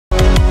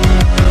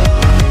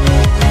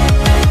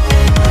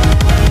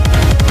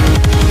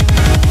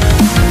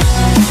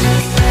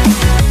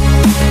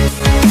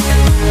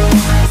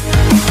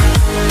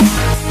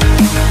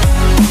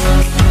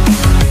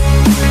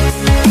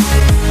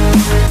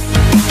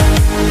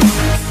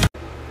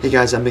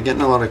guys, I've been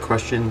getting a lot of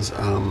questions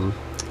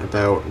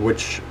about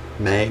which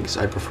mags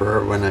I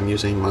prefer when I'm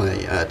using my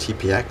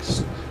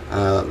TPX.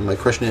 My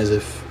question is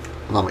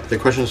the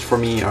questions for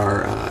me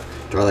are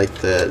do I like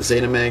the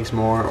Zetamags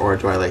more, or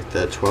do I like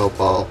the 12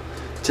 ball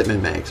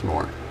Tippmann mags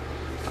more?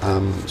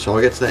 So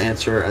I'll get to the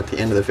answer at the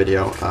end of the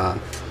video.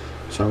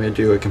 So I'm going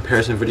to do a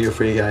comparison video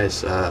for you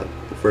guys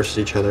versus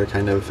each other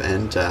kind of,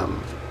 and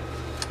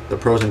the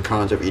pros and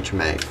cons of each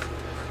mag.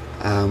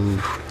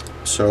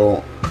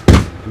 So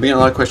I'm getting a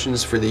lot of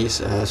questions for these,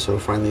 so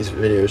find these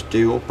videos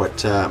due,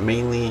 but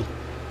mainly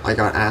I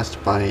got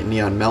asked by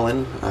Neon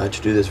Melon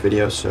to do this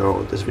video,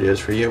 so this video is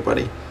for you,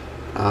 buddy.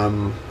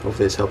 Hopefully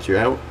this helps you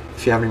out.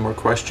 If you have any more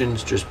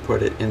questions, just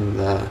put it in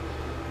the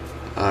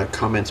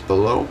comments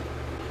below.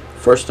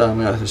 First, I'm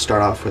going to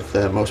start off with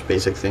the most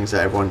basic things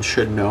that everyone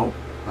should know.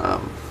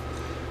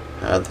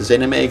 The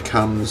Zetamag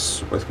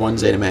comes with one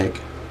Zetamag,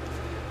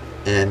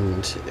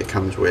 and it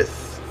comes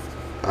with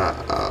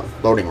a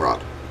loading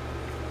rod.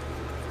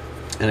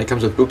 And it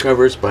comes with boot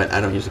covers, but I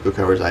don't use the boot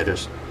covers, I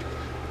just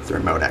throw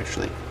them out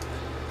actually.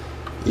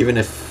 Even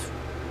if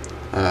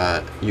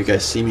you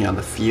guys see me on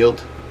the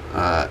field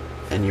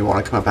and you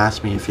want to come up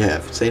ask me if you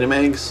have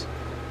Zetamags,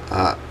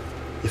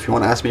 if you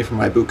want to ask me for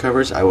my boot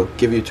covers, I will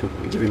give you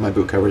my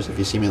boot covers if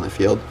you see me on the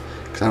field,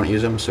 because I don't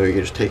use them, so you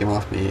can just take them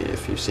off me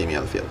if you see me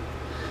on the field.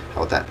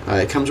 How about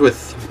that? It comes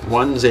with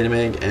one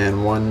Zetamag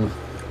and one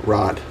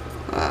rod.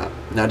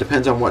 Now it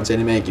depends on what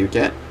Zetamag you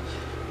get.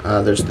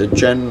 There's the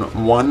Gen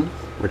 1,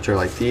 which are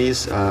like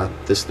these.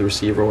 This is the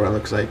receiver, what it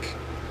looks like.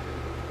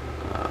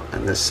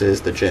 And this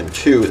is the Gen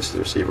 2, this is the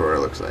receiver, what it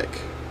looks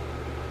like.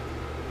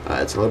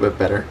 It's a little bit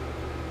better.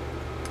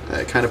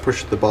 It kind of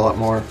pushes the ball up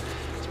more.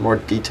 It's more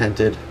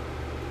detented.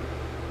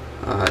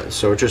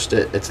 So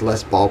it's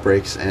less ball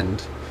breaks,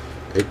 and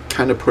it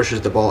kind of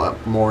pushes the ball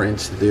up more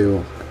into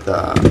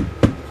the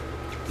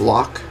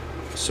block,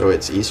 so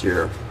it's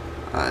easier.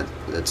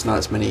 It's not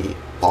as many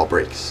ball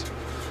breaks.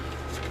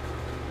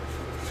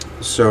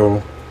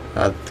 So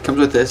it comes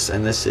with this,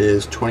 and this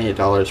is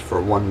 $28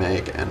 for one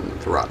mag and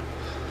the rod.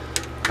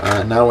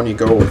 Now when you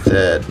go with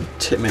the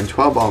Tippmann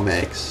 12 ball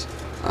mags,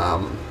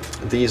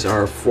 these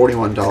are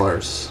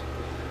 $41,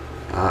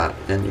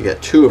 and you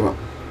get two of them,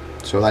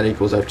 so that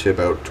equals up to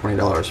about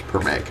 $20 per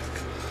mag.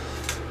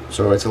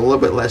 So it's a little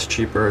bit less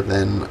cheaper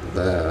than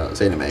the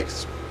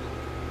Zetamags.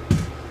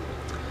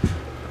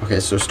 Okay,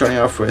 so starting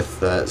off with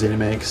the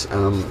Zetamags,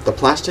 the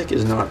plastic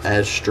is not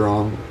as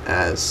strong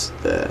as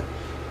the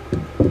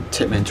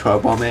Tippmann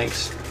 12 ball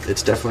mags.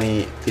 These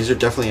are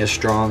definitely as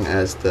strong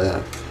as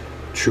the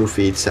True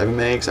Feed 7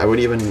 mags. I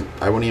wouldn't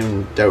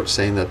even doubt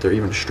saying that they're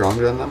even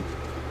stronger than them.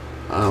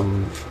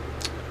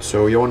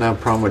 So you won't have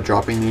a problem with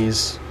dropping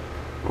these,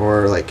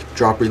 or like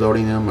drop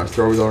reloading them, or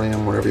throw reloading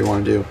them, whatever you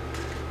want to do.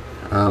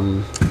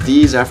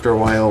 These after a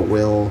while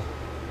will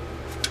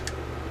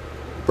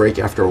break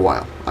after a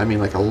while. I mean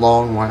like a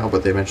long while,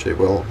 but they eventually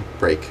will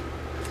break.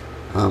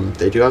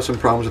 They do have some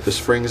problems with the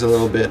springs a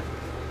little bit.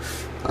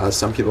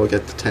 Some people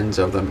get the tens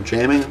of them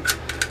jamming.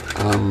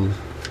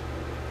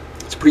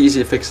 It's pretty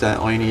easy to fix that.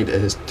 All you need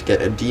is to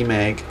get a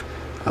D-mag,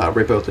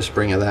 rip out the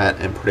spring of that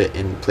and put it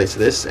in place of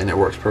this, and it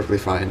works perfectly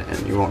fine,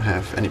 and you won't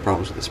have any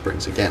problems with the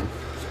springs again.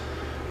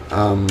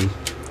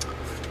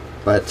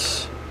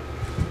 But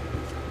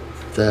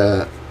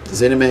the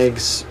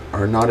Zetamags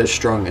are not as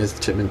strong as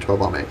the Tippmann 12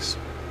 ball mags.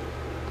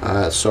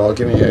 So I'll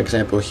give you an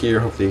example here,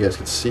 hopefully you guys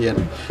can see it.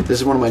 This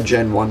is one of my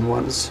Gen 1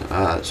 ones,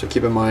 so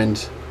keep in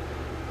mind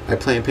I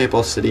play in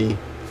Paintball City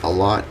a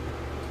lot,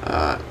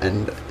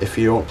 and if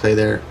you don't play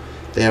there,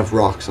 they have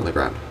rocks on the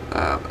ground.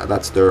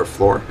 That's their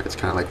floor, it's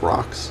kind of like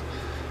rocks.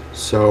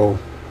 So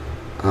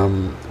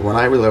when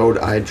I reload,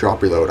 I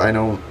drop reload. I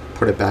don't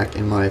put it back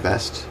in my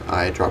vest.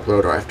 I drop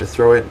reload, or I have to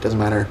throw it, doesn't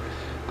matter.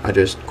 I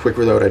just quick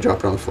reload, I drop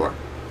it on the floor.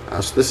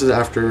 So this is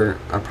after,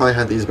 I probably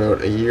had these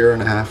about a year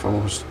and a half,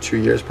 almost 2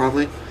 years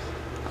probably.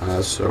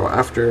 So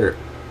after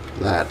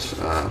that,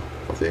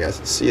 hopefully you guys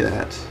can see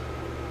that.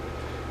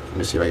 Let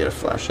me see if I get a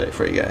flashlight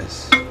for you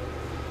guys.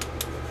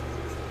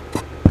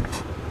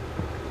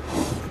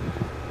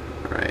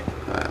 Alright,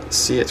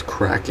 see it's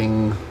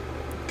cracking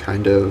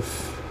kind of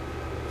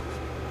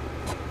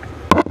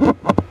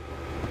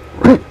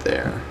right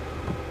there.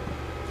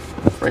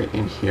 Right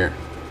in here.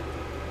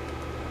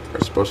 Where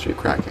it's supposed to be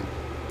cracking.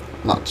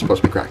 Not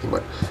supposed to be cracking,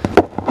 but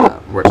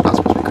where it's not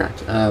supposed to be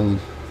cracked.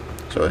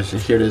 So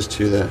here it is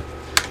to the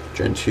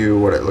Gen 2,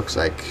 what it looks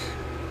like,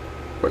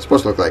 what it's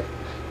supposed to look like.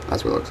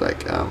 That's what it looks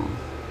like.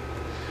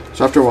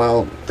 So after a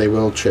while, they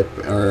will chip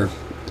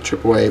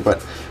away, but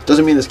it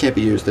doesn't mean this can't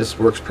be used. This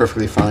works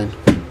perfectly fine,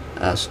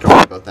 so don't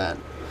worry about that.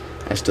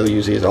 I still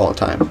use these all the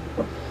time.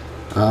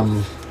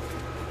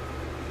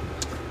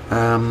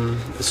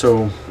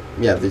 So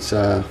yeah,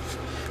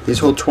 these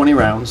hold 20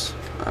 rounds.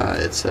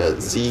 It's a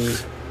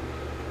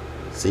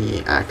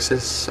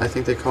Z-axis, I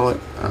think they call it,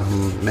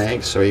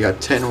 mag. So you got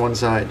 10 on one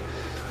side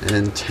and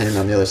then 10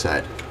 on the other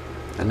side.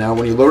 And now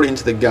when you load it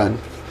into the gun,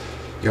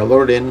 you'll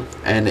load it in,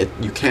 and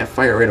you can't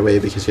fire it right away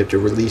because you have to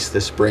release the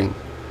spring.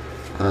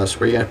 So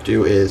what you have to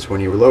do is when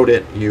you reload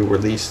it, you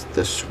release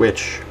the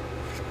switch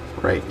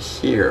right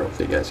here.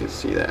 Hopefully you guys can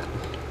see that.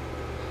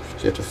 So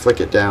you have to flick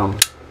it down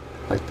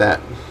like that.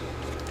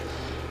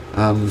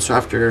 So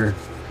after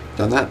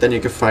done that, then you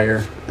can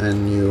fire,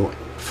 and you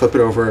flip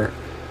it over,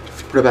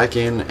 put it back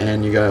in,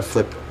 and you gotta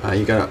flip.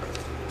 You gotta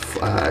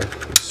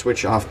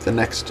switch off the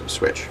next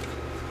switch.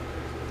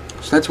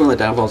 So that's one of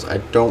the downfalls I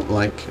don't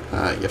like.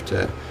 You have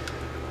to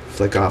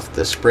flick off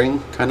the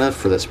spring, kind of,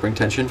 for the spring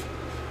tension.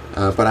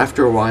 But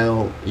after a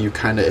while, you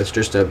kind of, it's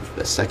just a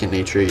second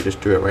nature. You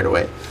just do it right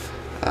away.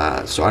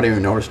 So I don't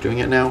even notice doing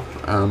it now.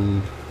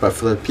 But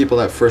for the people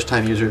that first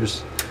time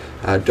users,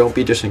 don't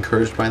be just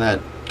encouraged by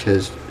that,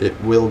 because it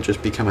will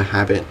just become a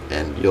habit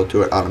and you'll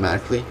do it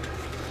automatically.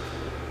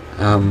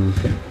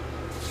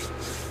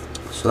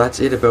 So that's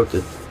it about the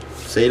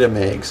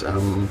Zetamags.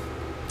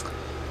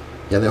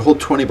 Yeah, they hold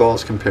 20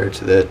 balls compared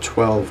to the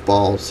 12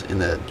 balls in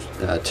the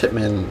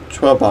Tippmann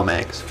 12 ball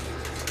mags.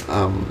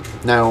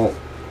 Now,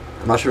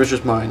 I'm not sure if it's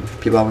just mine.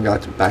 People haven't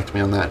got back to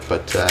me on that,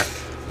 but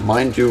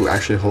mine do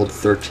actually hold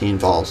 13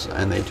 balls,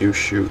 and they do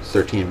shoot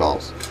 13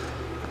 balls.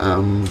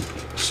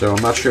 So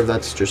I'm not sure if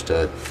that's just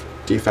a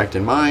defect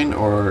in mine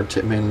or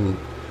Tippmann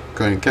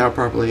going to count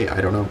properly.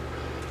 I don't know.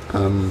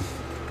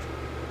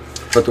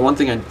 But the one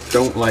thing I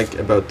don't like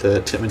about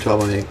the Tippmann 12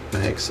 ball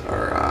mags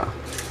are,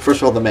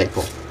 first of all, the mag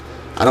pull.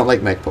 I don't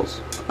like mag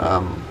pulls.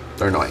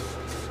 They're annoying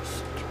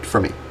for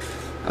me.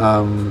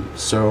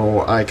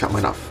 So I cut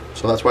mine off.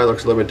 So that's why it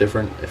looks a little bit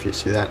different, if you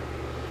see that.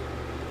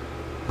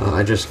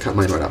 I just cut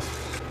mine right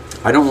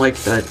off. I don't like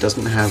that it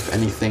doesn't have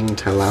anything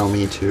to allow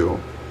me to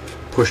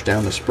push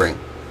down the spring.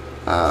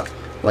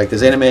 Like the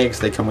Zetamags,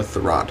 they come with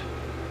the rod.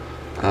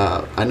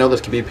 I know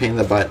this can be a pain in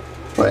the butt,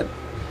 but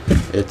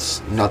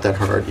it's not that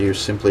hard. You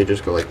simply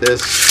just go like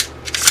this,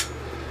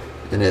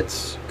 and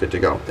it's good to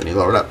go. Then you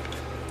load it up.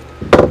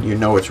 You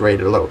know it's ready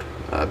to load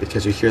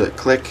because you hear the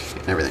click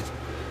and everything.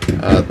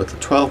 But the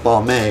 12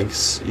 ball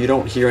mags, you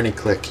don't hear any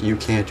click. You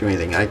can't do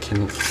anything. I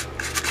can't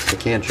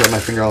shove my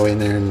finger all the way in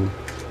there and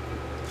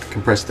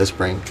compress the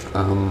spring.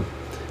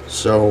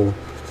 So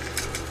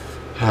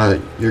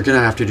you're gonna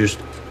have to just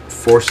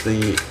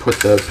forcefully put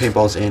the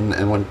paintballs in,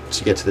 and once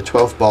you get to the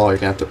 12th ball, you're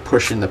gonna have to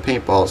push in the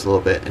paintballs a little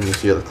bit, and you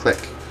hear the click.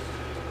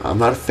 I'm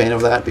not a fan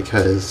of that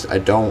because I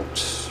don't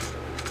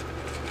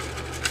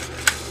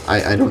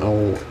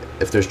know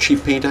if there's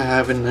cheap paint I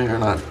have in there or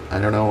not. I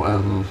don't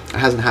know. It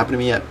hasn't happened to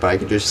me yet, but I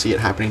could just see it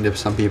happening to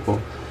some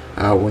people.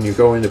 When you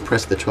go in to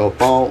press the 12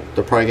 ball,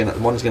 they're probably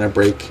one's gonna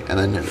break, and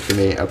then there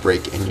may be a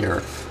break in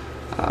your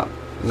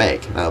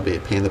mag. And that'll be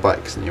a pain in the butt,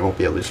 because then you won't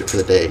be able to use it for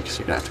the day, because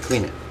you're gonna have to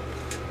clean it.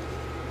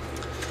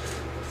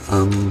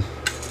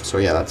 So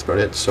yeah, that's about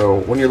it. So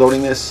when you're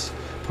loading this,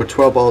 put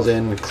 12 balls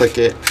in, click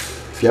it.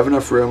 If you have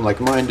enough room, like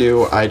mine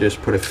do, I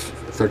just put a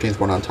 13th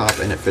one on top,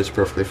 and it fits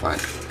perfectly fine.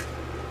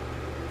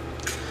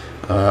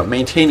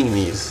 Maintaining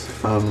these,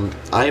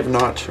 I have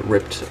not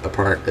ripped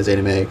apart a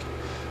Zetamag,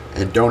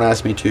 and don't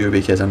ask me to,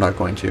 because I'm not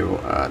going to.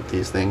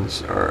 These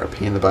things are a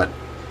pain in the butt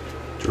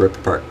to rip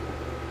apart.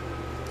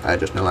 I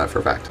just know that for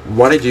a fact.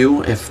 What I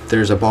do if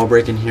there's a ball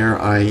break in here,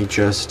 I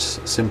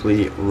just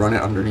simply run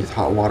it underneath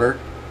hot water,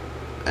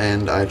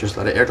 and I just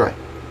let it air dry,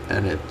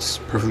 and it's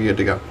perfectly good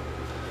to go.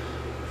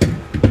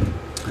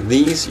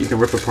 These you can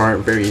rip apart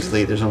very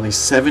easily. There's only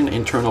 7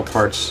 internal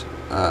parts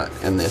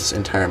in this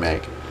entire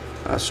mag.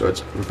 So it's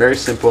very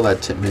simple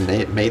that Tippmann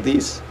made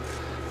these.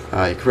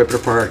 You can rip it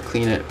apart,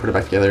 clean it, put it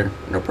back together,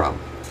 no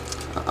problem.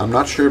 I'm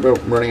not sure about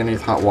running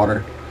underneath hot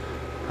water.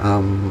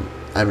 I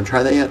haven't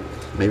tried that yet.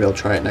 Maybe I'll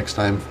try it next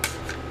time.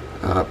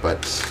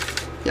 But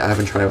yeah, I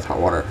haven't tried it with hot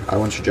water. I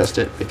wouldn't suggest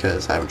it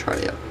because I haven't tried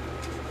it yet.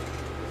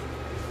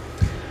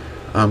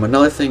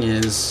 Another thing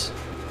is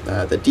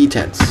the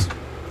detents.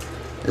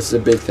 This is a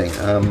big thing.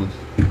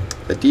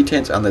 The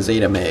detents on the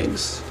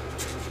Zetamags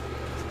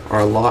are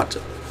a lot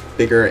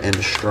bigger and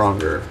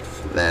stronger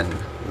than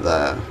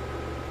the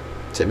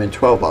Tippmann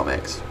 12 ball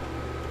mags.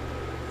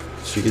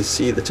 So you can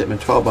see the Tippmann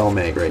 12 ball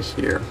mag right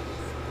here.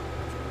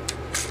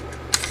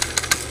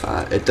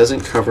 It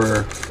doesn't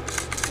cover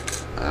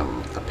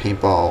a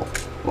paintball.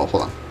 Well,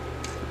 hold on.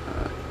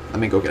 Let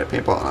me go get a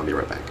paintball and I'll be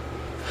right back.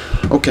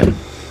 Okay.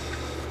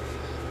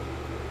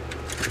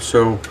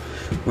 So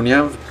when you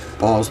have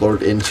balls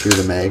loaded into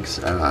the mags,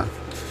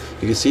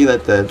 you can see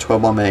that the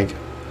 12 ball mag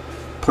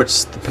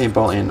puts the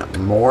paintball in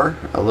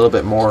a little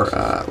bit more,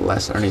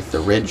 less underneath the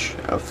ridge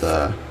of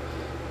the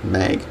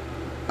mag.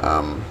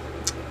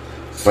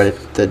 But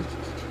the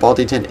ball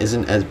detent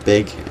isn't as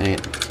big,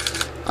 and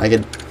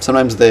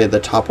sometimes the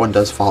top one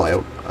does fall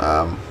out,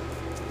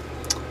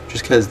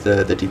 just because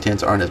the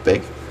detents aren't as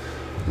big.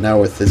 Now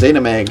with the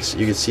Zetamags,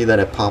 you can see that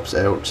it pops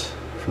out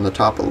from the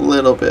top a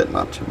little bit,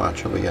 not too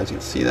much. Hopefully you guys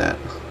can see that.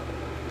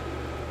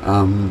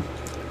 And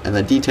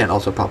the detent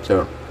also pops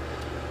out,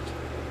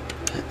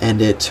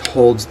 and it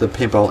holds the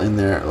paintball in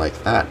there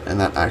like that, and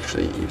that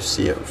actually, you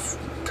see it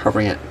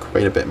covering it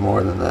quite a bit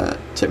more than the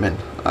Tippmann.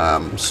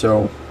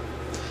 So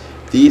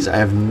these, I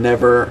have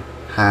never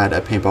had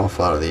a paintball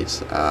fall out of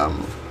these.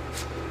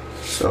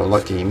 So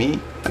lucky me,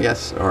 I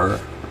guess, or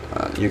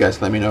you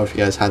guys let me know if you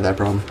guys had that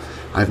problem.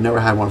 I've never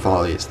had one fall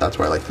out of these. That's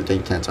why I like the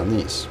detents on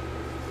these.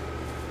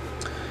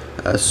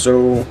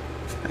 So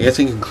I guess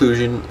in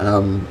conclusion,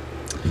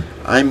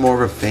 I'm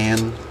more of a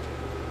fan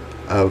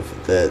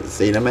of the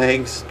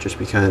Zetamags just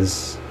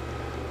because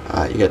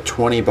you get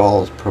 20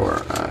 balls per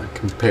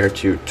compared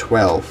to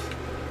 12,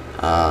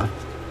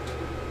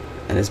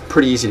 and it's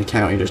pretty easy to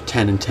count. You're just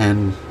 10 and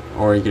 10,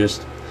 or you can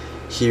just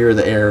hear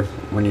the air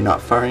when you're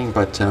not firing.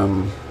 But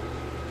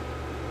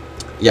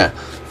yeah,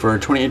 for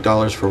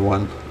 $28 for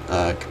one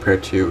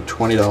compared to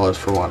 $20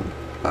 for one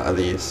of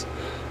these,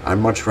 I'd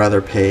much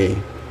rather pay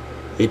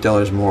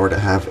 $8 more to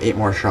have 8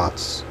 more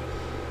shots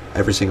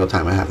every single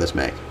time I have this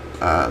mag.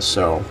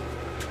 So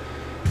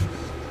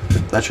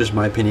that's just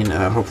my opinion.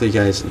 Hopefully you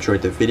guys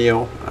enjoyed the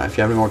video. If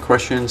you have any more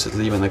questions,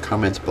 leave in the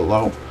comments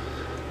below,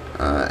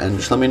 and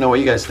just let me know what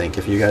you guys think,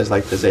 if you guys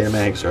like the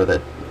Zetamags or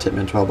the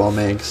Tippmann 12 ball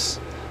mags.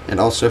 And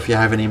also if you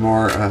have any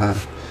more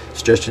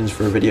suggestions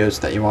for videos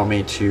that you want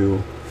me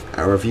to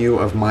review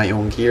of my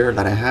own gear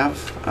that I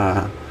have,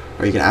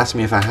 or you can ask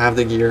me if I have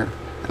the gear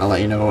and I'll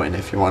let you know. And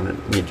if you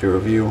want me to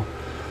review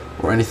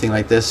or anything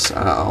like this,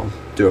 I'll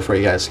do it for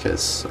you guys,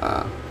 because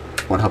I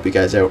want to help you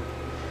guys out.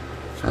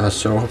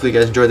 So hopefully you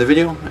guys enjoyed the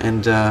video,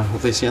 and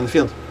hopefully see you on the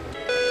field.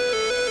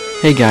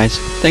 Hey guys,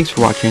 thanks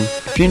for watching.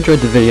 If you enjoyed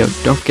the video,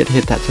 don't forget to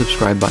hit that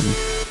subscribe button.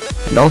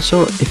 And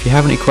also, if you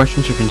have any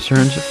questions or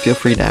concerns, feel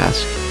free to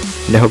ask.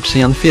 And I hope to see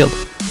you on the field.